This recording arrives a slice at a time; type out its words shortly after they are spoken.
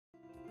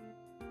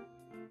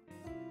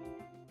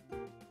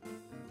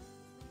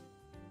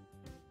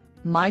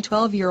My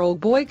 12-year-old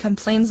boy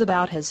complains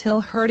about his heel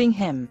hurting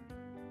him.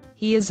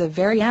 He is a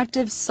very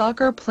active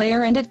soccer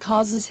player and it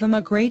causes him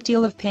a great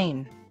deal of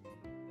pain.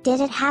 Did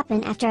it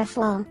happen after a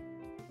fall?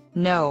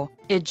 No,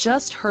 it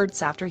just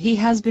hurts after he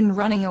has been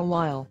running a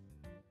while.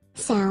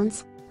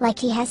 Sounds like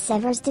he has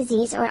Sever's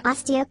disease or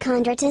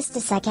Osteochondritis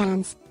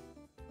dissecans.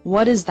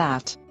 What is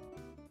that?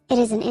 It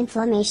is an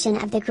inflammation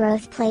of the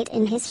growth plate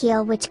in his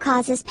heel which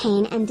causes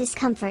pain and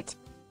discomfort.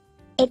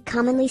 It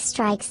commonly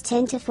strikes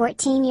 10 to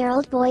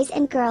 14-year-old boys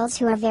and girls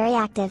who are very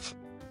active.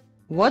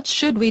 What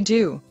should we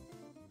do?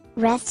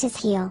 Rest his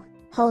heel,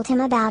 hold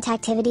him about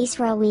activities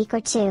for a week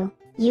or two.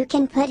 You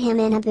can put him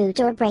in a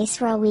boot or brace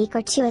for a week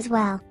or two as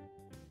well.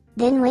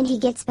 Then when he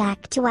gets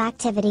back to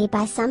activity,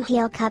 buy some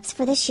heel cups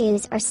for the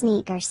shoes or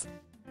sneakers.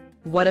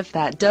 What if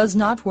that does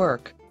not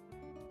work?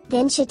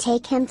 Then should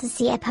take him to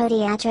see a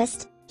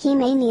podiatrist. He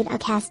may need a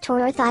cast or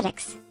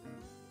orthotics.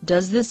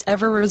 Does this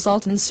ever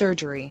result in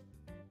surgery?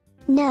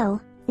 No,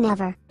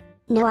 never.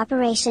 No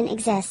operation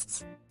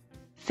exists.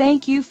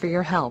 Thank you for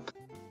your help.